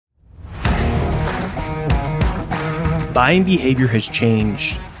Buying behavior has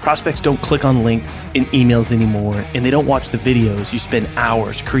changed. Prospects don't click on links in emails anymore, and they don't watch the videos you spend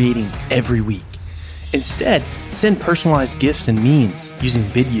hours creating every week. Instead, send personalized gifts and memes using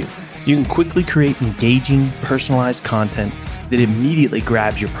Vidyou. You can quickly create engaging, personalized content that immediately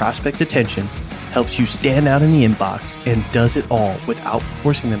grabs your prospect's attention, helps you stand out in the inbox, and does it all without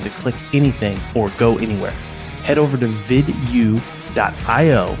forcing them to click anything or go anywhere. Head over to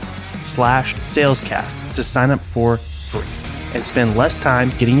vidyou.io/salescast to sign up for free and spend less time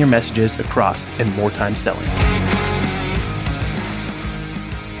getting your messages across and more time selling.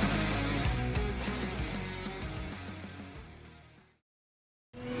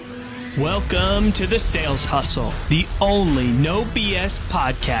 Welcome to the Sales Hustle, the only no BS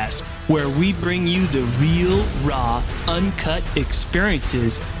podcast where we bring you the real, raw, uncut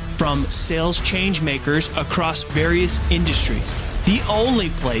experiences from sales change makers across various industries. The only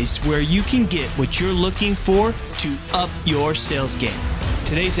place where you can get what you're looking for to up your sales game.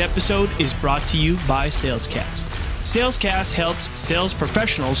 Today's episode is brought to you by Salescast. Salescast helps sales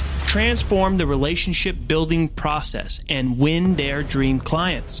professionals transform the relationship building process and win their dream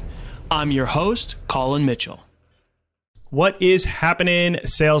clients. I'm your host, Colin Mitchell. What is happening,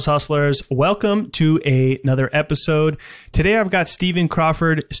 sales hustlers? Welcome to another episode. Today I've got Stephen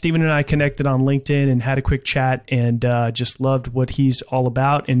Crawford. Stephen and I connected on LinkedIn and had a quick chat and just loved what he's all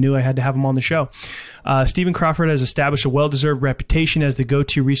about and knew I had to have him on the show. Stephen Crawford has established a well-deserved reputation as the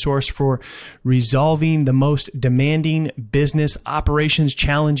go-to resource for resolving the most demanding business operations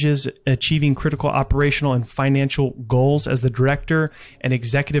challenges, achieving critical operational and financial goals as the director and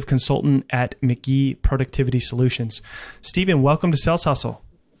executive consultant at McGee Productivity Solutions. Stephen, welcome to Sales Hustle.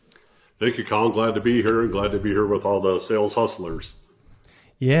 Thank you, Colin. Glad to be here and glad to be here with all the sales hustlers.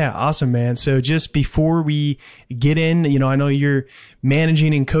 Yeah, awesome, man. So just before we get in, I know you're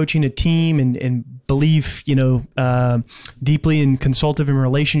managing and coaching a team and believe, deeply in consultative and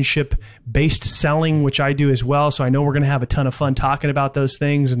relationship-based selling, which I do as well. So I know we're going to have a ton of fun talking about those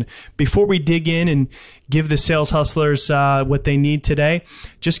things. And before we dig in and give the sales hustlers what they need today,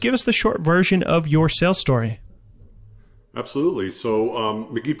 just give us the short version of your sales story. Absolutely. So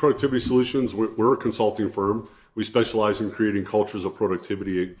McGee Productivity Solutions, we're a consulting firm. We specialize in creating cultures of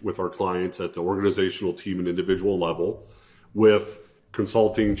productivity with our clients at the organizational, team, and individual level with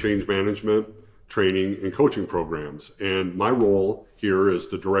consulting, change management, training, and coaching programs. And my role here is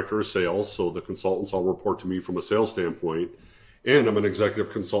the director of sales. So the consultants all report to me from a sales standpoint. And I'm an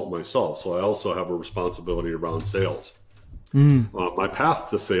executive consultant myself. So I also have a responsibility around sales. My path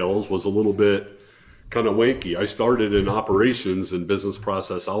to sales was a little bit kind of wanky. I started in operations and business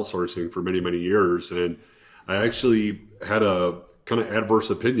process outsourcing for many, many years. And I actually had a kind of adverse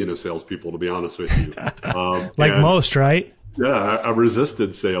opinion of salespeople, to be honest with you. Most, right? Yeah, I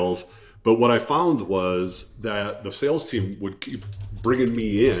resisted sales. But what I found was that the sales team would keep bringing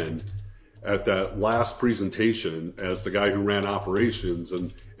me in at that last presentation as the guy who ran operations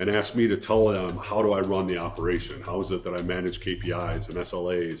and asked me to tell them, how do I run the operation? How is it that I manage KPIs and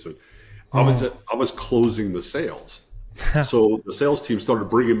SLAs? And I was closing the sales. So the sales team started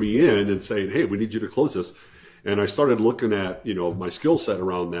bringing me in and saying, hey, we need you to close this. And I started looking at, my skill set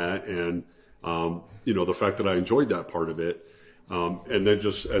around that and, the fact that I enjoyed that part of it. And then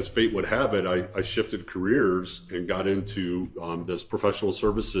just as fate would have it, I shifted careers and got into this professional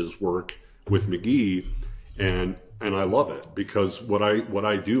services work with McGee. And I love it because what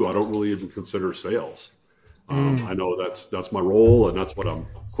I do, I don't really even consider sales. I know that's my role and that's what I'm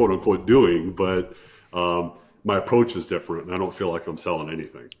quote unquote doing, but my approach is different and I don't feel like I'm selling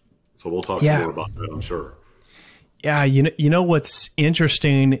anything. So we'll talk some more about that, I'm sure. Yeah, you know what's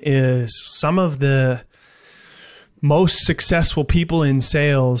interesting is some of the most successful people in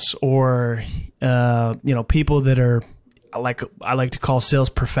sales, or people that are I like to call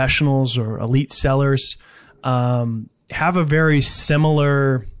sales professionals or elite sellers, have a very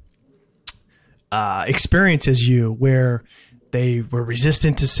similar experience as you, where they were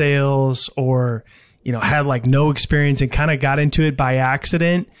resistant to sales or had like no experience and kind of got into it by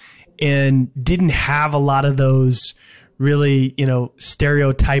accident and didn't have a lot of those really,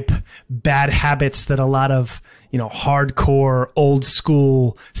 stereotype bad habits that a lot of, hardcore old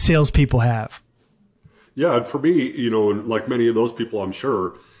school salespeople have. Yeah. And for me, like many of those people, I'm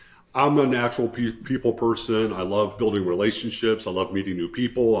sure I'm a natural people person. I love building relationships. I love meeting new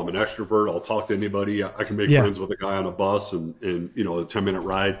people. I'm an extrovert. I'll talk to anybody. I can make friends with a guy on a bus and a 10-minute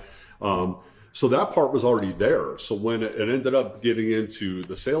ride. So that part was already there. So when it ended up getting into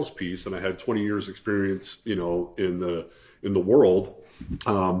the sales piece, and I had 20 years experience, in the world,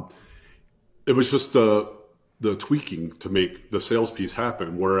 it was just the tweaking to make the sales piece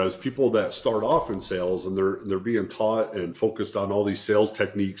happen. Whereas people that start off in sales and they're being taught and focused on all these sales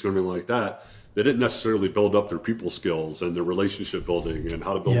techniques and everything like that, they didn't necessarily build up their people skills and their relationship building and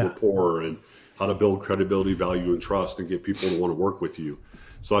how to build rapport and how to build credibility, value, and trust and get people to want to work with you.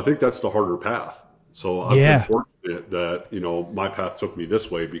 So I think that's the harder path. So I've been fortunate that, you know, my path took me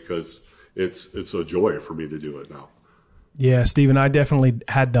this way because it's a joy for me to do it now. Yeah, Stephen, I definitely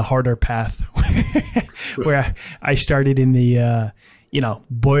had the harder path where I started in the,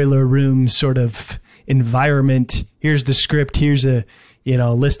 boiler room sort of environment. Here's the script. Here's a,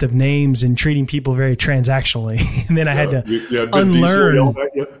 list of names and treating people very transactionally. And then I had to unlearn.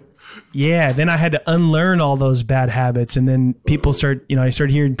 Yeah, then I had to unlearn all those bad habits. And then people I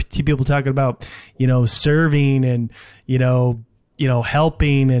started hearing people talking about, serving and,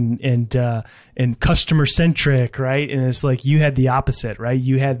 helping and customer centric, right? And it's like you had the opposite, right?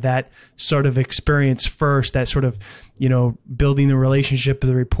 You had that sort of experience first, that sort of, building the relationship,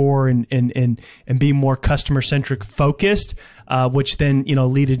 the rapport, and being more customer centric focused, which then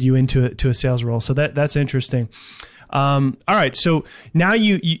leaded you into a sales role. So that's interesting. All right. So now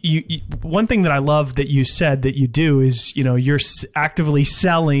you one thing that I love that you said that you do is, you're actively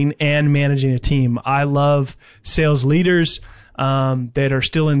selling and managing a team. I love sales leaders that are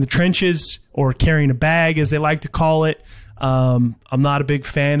still in the trenches or carrying a bag, as they like to call it. I'm not a big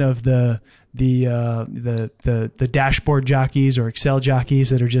fan of the dashboard jockeys or Excel jockeys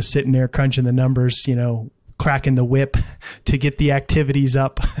that are just sitting there crunching the numbers, cracking the whip to get the activities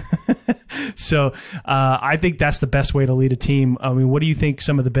up. So I think that's the best way to lead a team. I mean, what do you think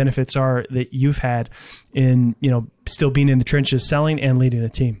some of the benefits are that you've had in, still being in the trenches, selling and leading a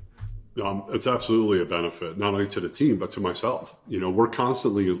team? It's absolutely a benefit, not only to the team, but to myself. We're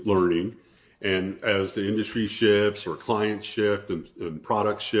constantly learning. And as the industry shifts or clients shift and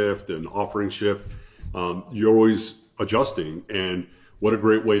products shift and offerings shift, you're always adjusting. And what a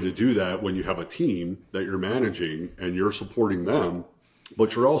great way to do that when you have a team that you're managing and you're supporting them,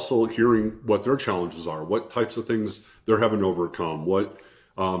 but you're also hearing what their challenges are, what types of things they're having to overcome, what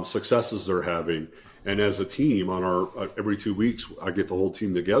successes they're having. And as a team on our every 2 weeks, I get the whole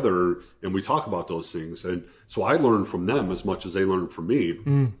team together and we talk about those things. And so I learn from them as much as they learn from me.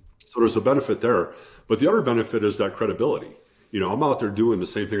 So there's a benefit there. But the other benefit is that credibility. I'm out there doing the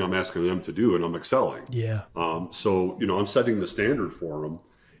same thing I'm asking them to do and I'm excelling. Yeah. So, I'm setting the standard for them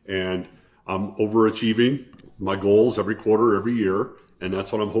and I'm overachieving my goals every quarter, every year. And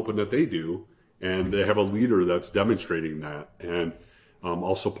that's what I'm hoping that they do. And they have a leader that's demonstrating that. And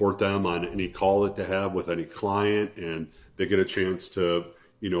I'll support them on any call that they have with any client. And they get a chance to,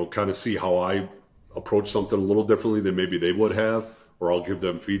 kind of see how I approach something a little differently than maybe they would have. Or I'll give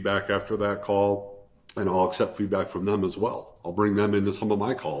them feedback after that call. And I'll accept feedback from them as well. I'll bring them into some of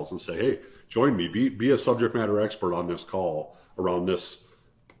my calls and say, hey, join me. Be a subject matter expert on this call around this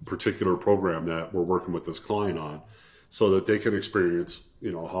particular program that we're working with this client on, so that they can experience,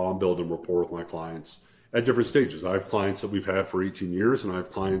 how I'm building rapport with my clients at different stages. I have clients that we've had for 18 years, and I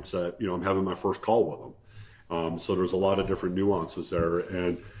have clients that, I'm having my first call with them. So there's a lot of different nuances there.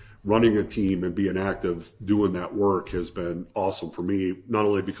 And running a team and being active, doing that work has been awesome for me, not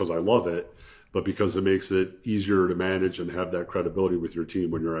only because I love it, but because it makes it easier to manage and have that credibility with your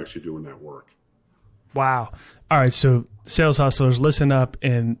team when you're actually doing that work. Wow. All right. So sales hustlers, listen up,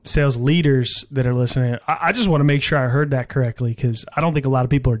 and sales leaders that are listening, I just want to make sure I heard that correctly, because I don't think a lot of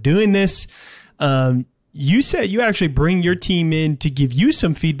people are doing this. You said you actually bring your team in to give you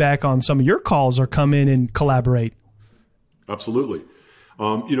some feedback on some of your calls or come in and collaborate. Absolutely.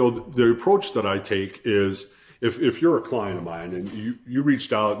 The approach that I take is, if you're a client of mine and you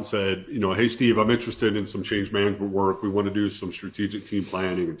reached out and said, hey, Steve, I'm interested in some change management work. We want to do some strategic team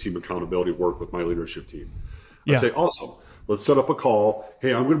planning and team accountability work with my leadership team. I'd say, awesome. Let's set up a call.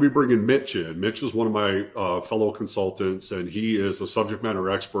 Hey, I'm going to be bringing Mitch in. Mitch is one of my fellow consultants, and he is a subject matter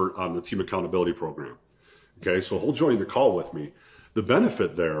expert on the team accountability program. Okay, so he'll join the call with me. The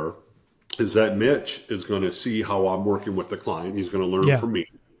benefit there is that Mitch is going to see how I'm working with the client. He's going to learn from me.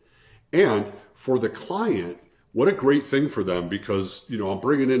 And for the client, what a great thing for them, because, I'm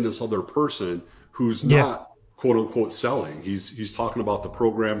bringing in this other person who's not quote unquote selling. He's talking about the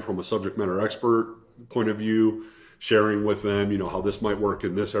program from a subject matter expert point of view, sharing with them, how this might work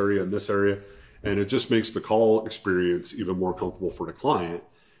in this area and this area. And it just makes the call experience even more comfortable for the client.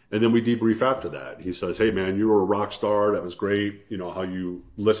 And then we debrief after that. He says, hey man, you were a rock star. That was great. How you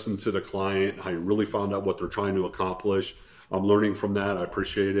listened to the client, how you really found out what they're trying to accomplish. I'm learning from that. I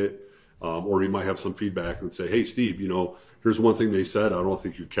appreciate it. Or you might have some feedback and say, hey, Steve, here's one thing they said I don't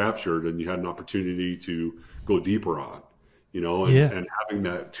think you captured and you had an opportunity to go deeper on. and having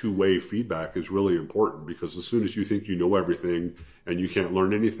that two-way feedback is really important, because as soon as you think you know everything and you can't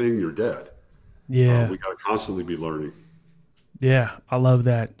learn anything, you're dead. Yeah. We got to constantly be learning. Yeah. I love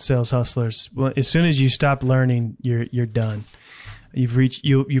that. Sales hustlers. Well, as soon as you stop learning, you're done. You've reached,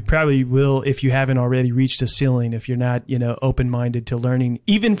 you probably will, if you haven't already, reached a ceiling if you're not, open-minded to learning,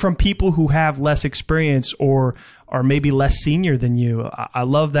 even from people who have less experience or are maybe less senior than you. I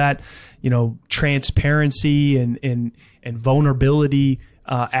love that, transparency and vulnerability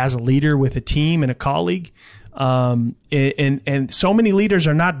as a leader with a team and a colleague. And so many leaders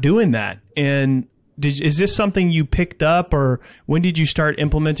are not doing that. And is this something you picked up, or when did you start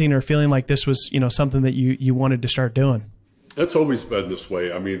implementing or feeling like this was, something that you wanted to start doing? It's always been this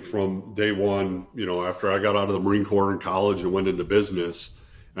way. I mean, from day one, after I got out of the Marine Corps in college and went into business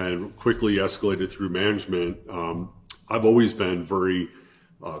and quickly escalated through management, I've always been very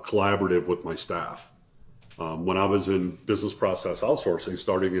collaborative with my staff. When I was in business process outsourcing,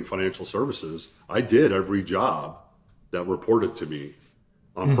 starting in financial services, I did every job that reported to me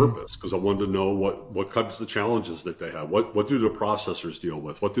on purpose, because I wanted to know what kinds of challenges that they have. What do the processors deal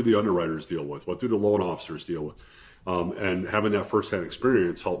with? What do the underwriters deal with? What do the loan officers deal with? And having that firsthand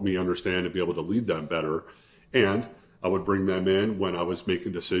experience helped me understand and be able to lead them better. And I would bring them in when I was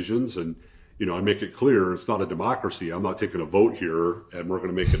making decisions, and I make it clear it's not a democracy. I'm not taking a vote here and we're going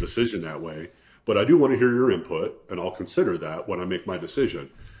to make a decision that way. But I do want to hear your input, and I'll consider that when I make my decision.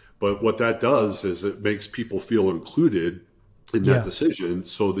 But what that does is it makes people feel included in that decision,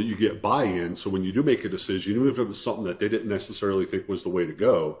 so that you get buy-in. So when you do make a decision, even if it was something that they didn't necessarily think was the way to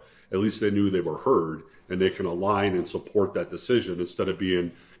go, at least they knew they were heard, and they can align and support that decision, instead of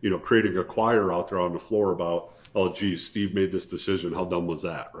being, creating a choir out there on the floor about, oh, geez, Steve made this decision. How dumb was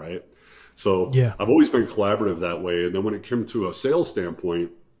that, right? So I've always been collaborative that way. And then when it came to a sales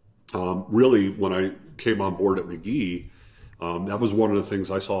standpoint, really, when I came on board at McGee, that was one of the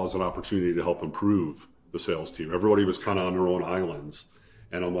things I saw as an opportunity to help improve the sales team. Everybody was kind of on their own islands.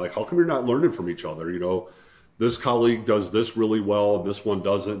 And I'm like, how come you're not learning from each other? This colleague does this really well, and this one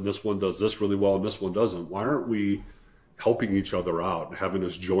doesn't, and this one does this really well, and this one doesn't. Why aren't we helping each other out and having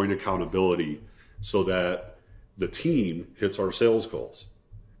this joint accountability so that the team hits our sales goals?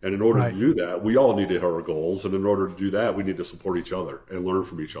 And in order to do that, we all need to hit our goals. And in order to do that, we need to support each other and learn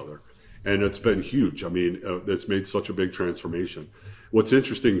from each other. And it's been huge. I mean, it's made such a big transformation. What's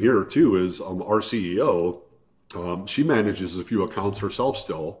interesting here, too, is our CEO, she manages a few accounts herself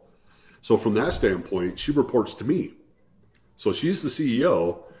still. So from that standpoint, she reports to me. So she's the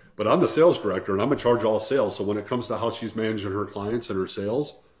CEO, but I'm the sales director, and I'm in charge of all sales. So when it comes to how she's managing her clients and her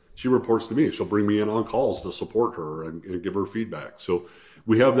sales, she reports to me. She'll bring me in on calls to support her and give her feedback. So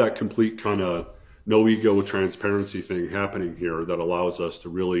we have that complete kind of no ego transparency thing happening here that allows us to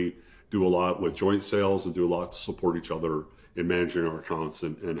really do a lot with joint sales and do a lot to support each other in managing our accounts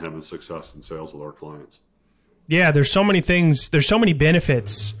and having success in sales with our clients. Yeah, there's so many things. There's so many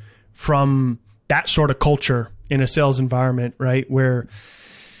benefits from that sort of culture in a sales environment, right? Where,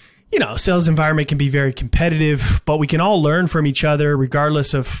 sales environment can be very competitive, but we can all learn from each other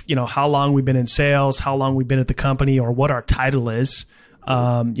regardless of, how long we've been in sales, how long we've been at the company, or what our title is.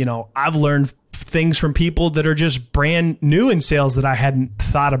 I've learned things from people that are just brand new in sales that I hadn't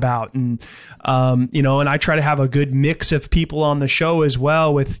thought about. And, and I try to have a good mix of people on the show as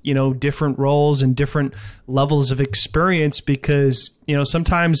well with, different roles and different levels of experience, because,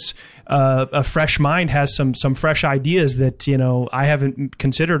 sometimes a fresh mind has some fresh ideas that, I haven't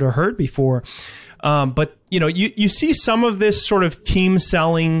considered or heard before. But, you see some of this sort of team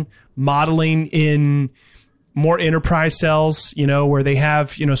selling modeling in more enterprise sales, where they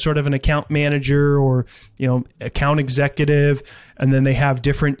have, sort of an account manager or, account executive, and then they have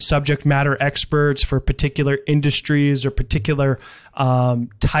different subject matter experts for particular industries or particular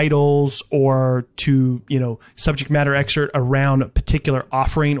titles, or to, subject matter expert around a particular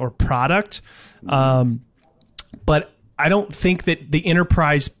offering or product. But I don't think that the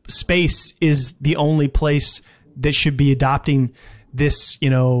enterprise space is the only place that should be adopting this,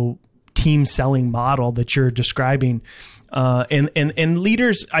 team selling model that you're describing. And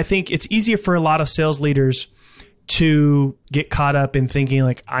leaders, I think it's easier for a lot of sales leaders to get caught up in thinking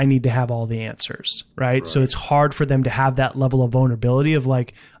like, I need to have all the answers, right? So it's hard for them to have that level of vulnerability of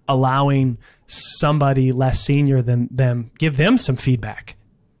like allowing somebody less senior than them, give them some feedback.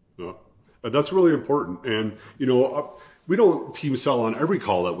 Yeah. That's really important. And, we don't team sell on every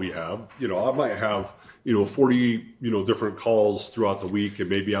call that we have. I might have 40, different calls throughout the week, and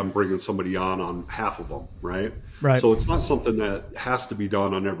maybe I'm bringing somebody on half of them, right? Right. So it's not something that has to be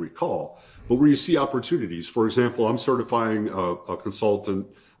done on every call, but where you see opportunities. For example, I'm certifying a consultant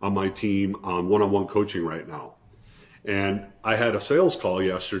on my team on one-on-one coaching right now. And I had a sales call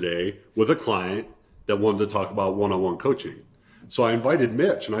yesterday with a client that wanted to talk about one-on-one coaching. So I invited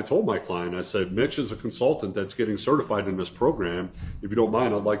Mitch, and I told my client, I said, Mitch is a consultant that's getting certified in this program. If you don't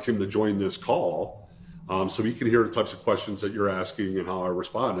mind, I'd like him to join this call so he can hear the types of questions that you're asking and how I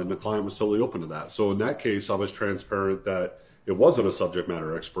respond. And the client was totally open to that. So in that case, I was transparent that it wasn't a subject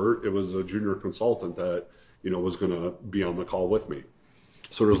matter expert. It was a junior consultant that, was going to be on the call with me.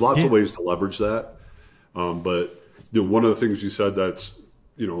 So there's lots of ways to leverage that. But one of the things you said that's,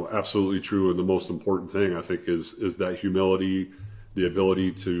 absolutely true. And the most important thing, I think, is that humility, the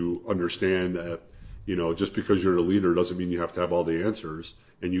ability to understand that, just because you're a leader doesn't mean you have to have all the answers,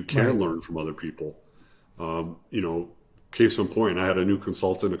 and you can learn from other people. Case in point, I had a new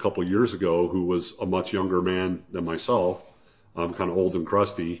consultant a couple of years ago who was a much younger man than myself. I'm kind of old and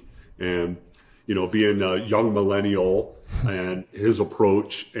crusty, and, being a young millennial and his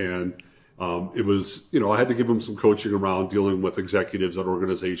approach, and it was, I had to give him some coaching around dealing with executives at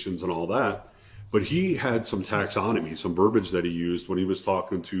organizations and all that. But he had some taxonomy, some verbiage that he used when he was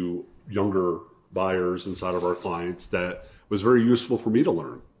talking to younger buyers inside of our clients that was very useful for me to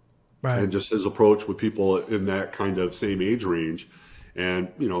learn. Right. And just his approach with people in that kind of same age range. And,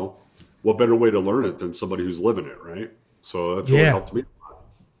 what better way to learn it than somebody who's living it, right? So that's really helped me.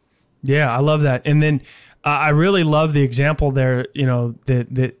 Yeah, I love that. And then I really love the example there,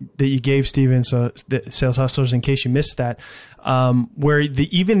 that you gave, Steven, so the Sales Hustlers, in case you missed that, where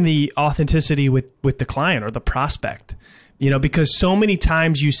even the authenticity with the client or the prospect, because so many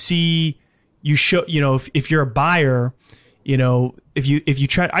times you show, if you're a buyer, if you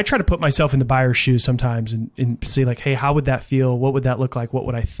try, I try to put myself in the buyer's shoes sometimes and see like, hey, how would that feel? What would that look like? What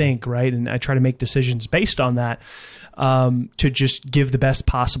would I think? Right. And I try to make decisions based on that, to just give the best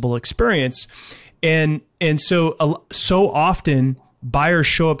possible experience. And so often buyers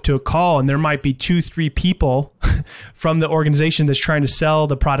show up to a call and there might be 2-3 people from the organization that's trying to sell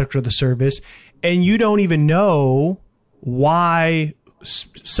the product or the service. And you don't even know why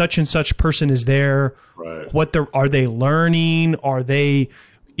such and such person is there. Right. Are they learning? Are they,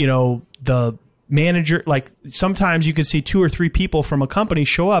 the manager? Like sometimes you can see 2 or 3 people from a company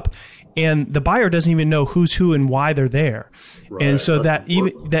show up and the buyer doesn't even know who's who and why they're there. Right. And so that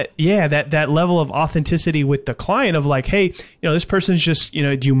level of authenticity with the client of like, hey, this person's just,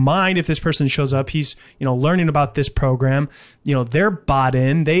 do you mind if this person shows up? He's, learning about this program, they're bought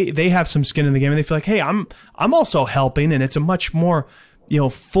in, they have some skin in the game and they feel like, hey, I'm also helping. And it's a much more,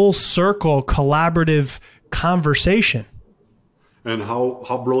 full circle collaborative conversation. And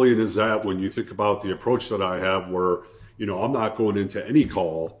how brilliant is that when you think about the approach that I have where, I'm not going into any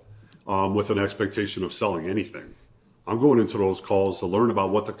call with an expectation of selling anything. I'm going into those calls to learn about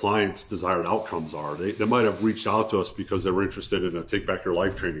what the client's desired outcomes are. They might have reached out to us because they were interested in a Take Back Your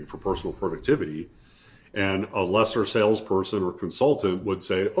Life training for personal productivity. And a lesser salesperson or consultant would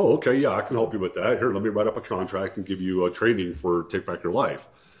say, oh, okay, yeah, I can help you with that. Here, let me write up a contract and give you a training for Take Back Your Life.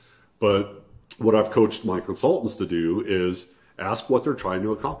 But what I've coached my consultants to do is ask what they're trying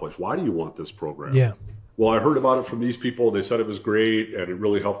to accomplish. Why do you want this program? Yeah. Well, I heard about it from these people. They said it was great and it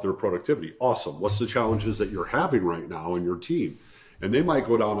really helped their productivity. Awesome. What's the challenges that you're having right now in your team? And they might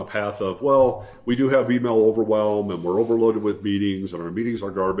go down a path of, well, we do have email overwhelm and we're overloaded with meetings and our meetings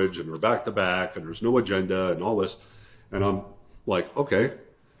are garbage and they're back to back and there's no agenda and all this. And I'm like, okay,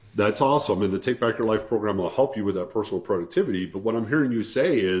 that's awesome. And the Take Back Your Life program will help you with that personal productivity. But what I'm hearing you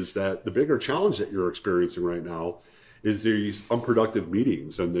say is that the bigger challenge that you're experiencing right now is these unproductive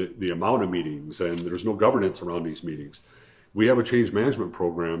meetings and the amount of meetings, and there's no governance around these meetings. We have a change management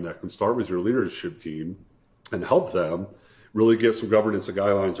program that can start with your leadership team and help them really get some governance and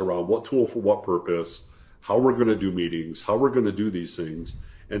guidelines around what tool for what purpose, how we're going to do meetings, how we're going to do these things,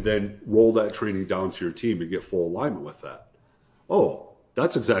 and then roll that training down to your team and get full alignment with that. Oh,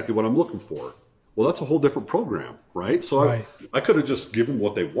 that's exactly what I'm looking for. Well, that's a whole different program, right? So right. I could have just given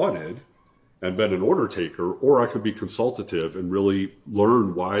what they wanted and been an order taker, or I could be consultative and really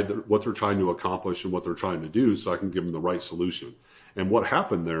learn what they're trying to accomplish and what they're trying to do so I can give them the right solution. And what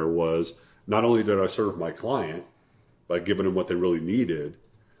happened there was not only did I serve my client by giving them what they really needed,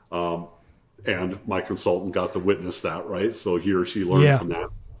 and my consultant got to witness that, right? So he or she learned from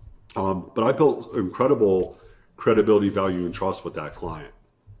that. But I built incredible credibility, value, and trust with that client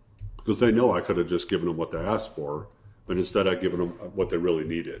because they know I could have just given them what they asked for, but instead I'd given them what they really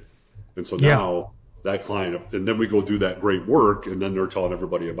needed. And so now that client, and then we go do that great work, and then they're telling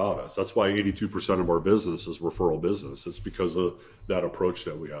everybody about us. That's why 82% of our business is referral business. It's because of that approach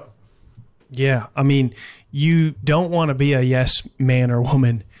that we have. Yeah. I mean, you don't want to be a yes man or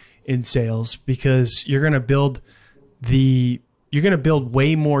woman in sales because you're going to build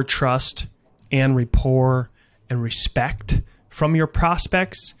way more trust and rapport and respect from your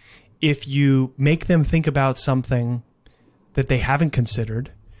prospects if you make them think about something that they haven't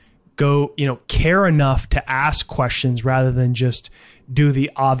considered. Go, care enough to ask questions rather than just do the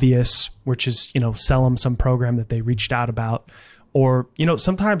obvious, which is, sell them some program that they reached out about. Or,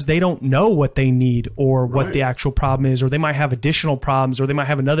 sometimes they don't know what they need or what the actual problem is, or they might have additional problems, or they might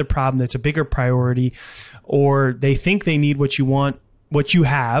have another problem that's a bigger priority, or they think they need what you want, what you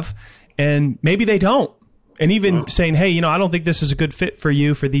have, and maybe they don't. And even saying, hey, I don't think this is a good fit for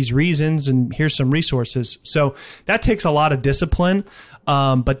you for these reasons, and here's some resources. So that takes a lot of discipline,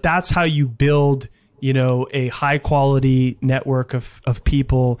 but that's how you build, a high quality network of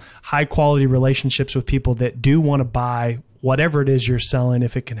people, high quality relationships with people that do want to buy whatever it is you're selling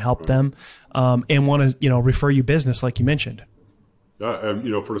if it can help them, and want to, refer you business like you mentioned. Yeah,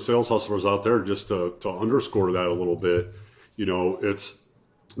 and for the sales hustlers out there, just to underscore that a little bit, it's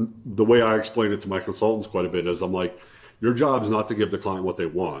the way I explain it to my consultants quite a bit is I'm like, your job is not to give the client what they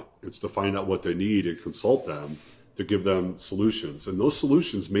want. It's to find out what they need and consult them to give them solutions. And those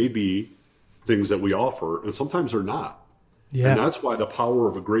solutions may be things that we offer, and sometimes they're not. Yeah. And that's why the power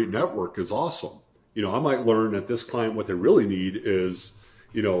of a great network is awesome. I might learn that this client, what they really need is,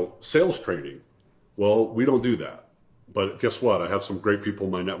 sales training. Well, we don't do that. But guess what? I have some great people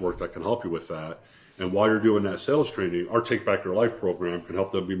in my network that can help you with that. And while you're doing that sales training, our Take Back Your Life program can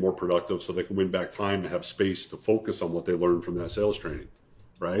help them be more productive so they can win back time and have space to focus on what they learned from that sales training,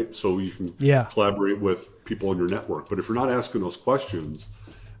 right? So you can collaborate with people in your network. But if you're not asking those questions,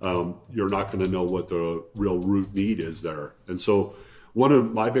 you're not going to know what the real root need is there. And so one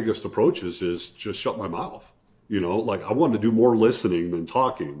of my biggest approaches is just shut my mouth. I want to do more listening than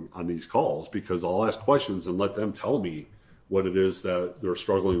talking on these calls, because I'll ask questions and let them tell me what it is that they're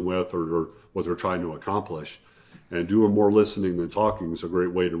struggling with or what they're trying to accomplish. And doing more listening than talking is a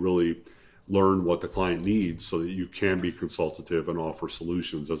great way to really learn what the client needs so that you can be consultative and offer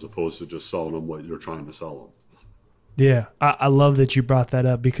solutions as opposed to just selling them what you're trying to sell them. Yeah, I love that you brought that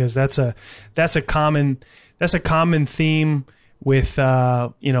up, because that's a common theme with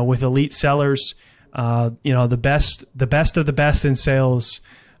with elite sellers. The best of the best in sales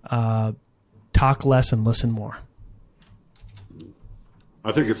talk less and listen more.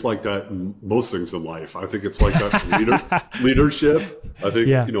 I think it's like that in most things in life. I think it's like that in leadership. I think,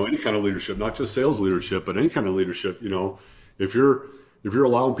 any kind of leadership, not just sales leadership, but any kind of leadership, if you're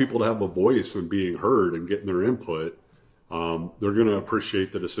allowing people to have a voice and being heard and getting their input, they're going to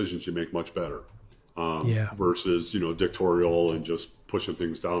appreciate the decisions you make much better versus, dictatorial and just pushing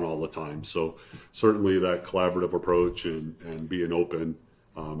things down all the time. So certainly that collaborative approach and being open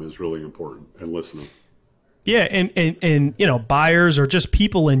is really important, and listening. Yeah, and buyers or just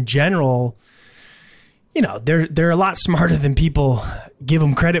people in general, they're a lot smarter than people give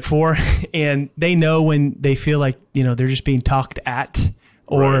them credit for, and they know when they feel like they're just being talked at,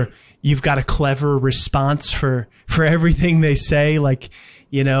 or you've got a clever response for everything they say,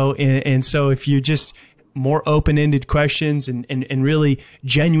 and so if you're just more open-ended questions and really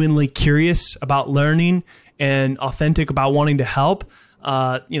genuinely curious about learning and authentic about wanting to help,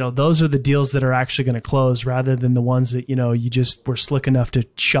 those are the deals that are actually going to close, rather than the ones that, you just were slick enough to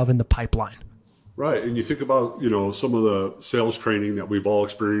shove in the pipeline. Right. And you think about, some of the sales training that we've all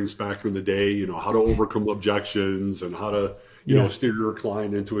experienced back in the day, how to overcome objections and how to, steer your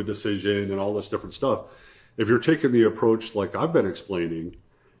client into a decision and all this different stuff. If you're taking the approach like I've been explaining,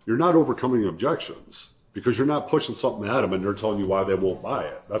 you're not overcoming objections, because you're not pushing something at them and they're telling you why they won't buy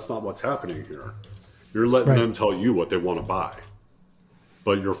it. That's not what's happening here. You're letting them tell you what they want to buy.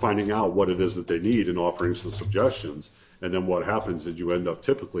 But you're finding out what it is that they need and offering some suggestions. And then what happens is you end up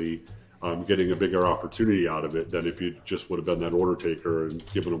typically getting a bigger opportunity out of it than if you just would have been that order taker and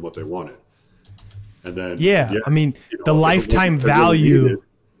given them what they wanted. And then, the lifetime value,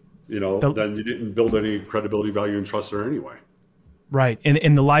 then you didn't build any credibility, value, and trust there anyway. Right.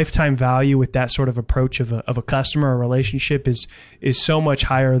 And the lifetime value with that sort of approach of a customer or relationship is so much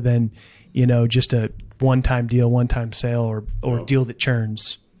higher than, just a one-time deal, one-time sale or deal that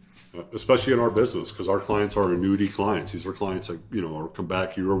churns. Especially in our business, because our clients are annuity clients. These are clients that, come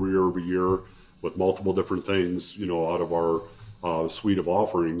back year over year with multiple different things, out of our suite of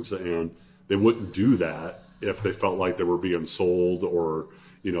offerings. And they wouldn't do that if they felt like they were being sold or,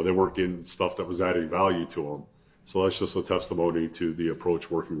 they weren't getting stuff that was adding value to them. So that's just a testimony to the approach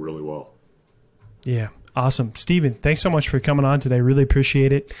working really well. Yeah. Awesome. Steven, thanks so much for coming on today. Really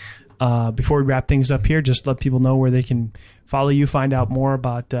appreciate it. Before we wrap things up here, just let people know where they can follow you, find out more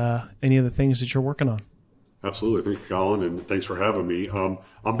about any of the things that you're working on. Absolutely. Thank you, Colin, and thanks for having me. I'm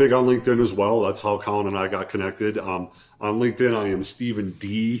big on LinkedIn as well. That's how Colin and I got connected. On LinkedIn, I am Stephen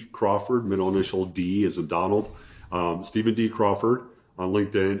D. Crawford, middle initial D as in Donald. Stephen D. Crawford on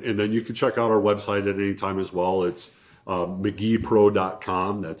LinkedIn. And then you can check out our website at any time as well. It's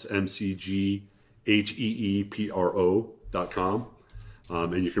McGeePro.com. That's McGeePro.com.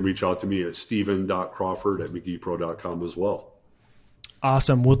 And you can reach out to me at Stephen.Crawford@McGeePro.com as well.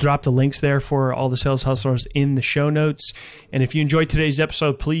 Awesome. We'll drop the links there for all the sales hustlers in the show notes. And if you enjoyed today's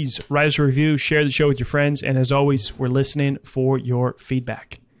episode, please write us a review, share the show with your friends. And as always, we're listening for your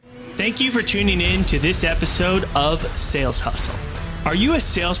feedback. Thank you for tuning in to this episode of Sales Hustle. Are you a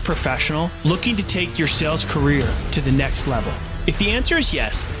sales professional looking to take your sales career to the next level? If the answer is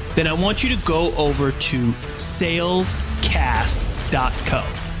yes, then I want you to go over to salescast.co.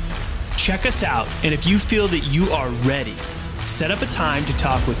 Check us out, and if you feel that you are ready, set up a time to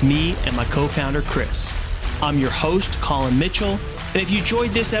talk with me and my co-founder, Chris. I'm your host, Colin Mitchell, and if you enjoyed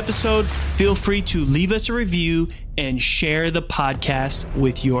this episode, feel free to leave us a review and share the podcast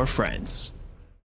with your friends.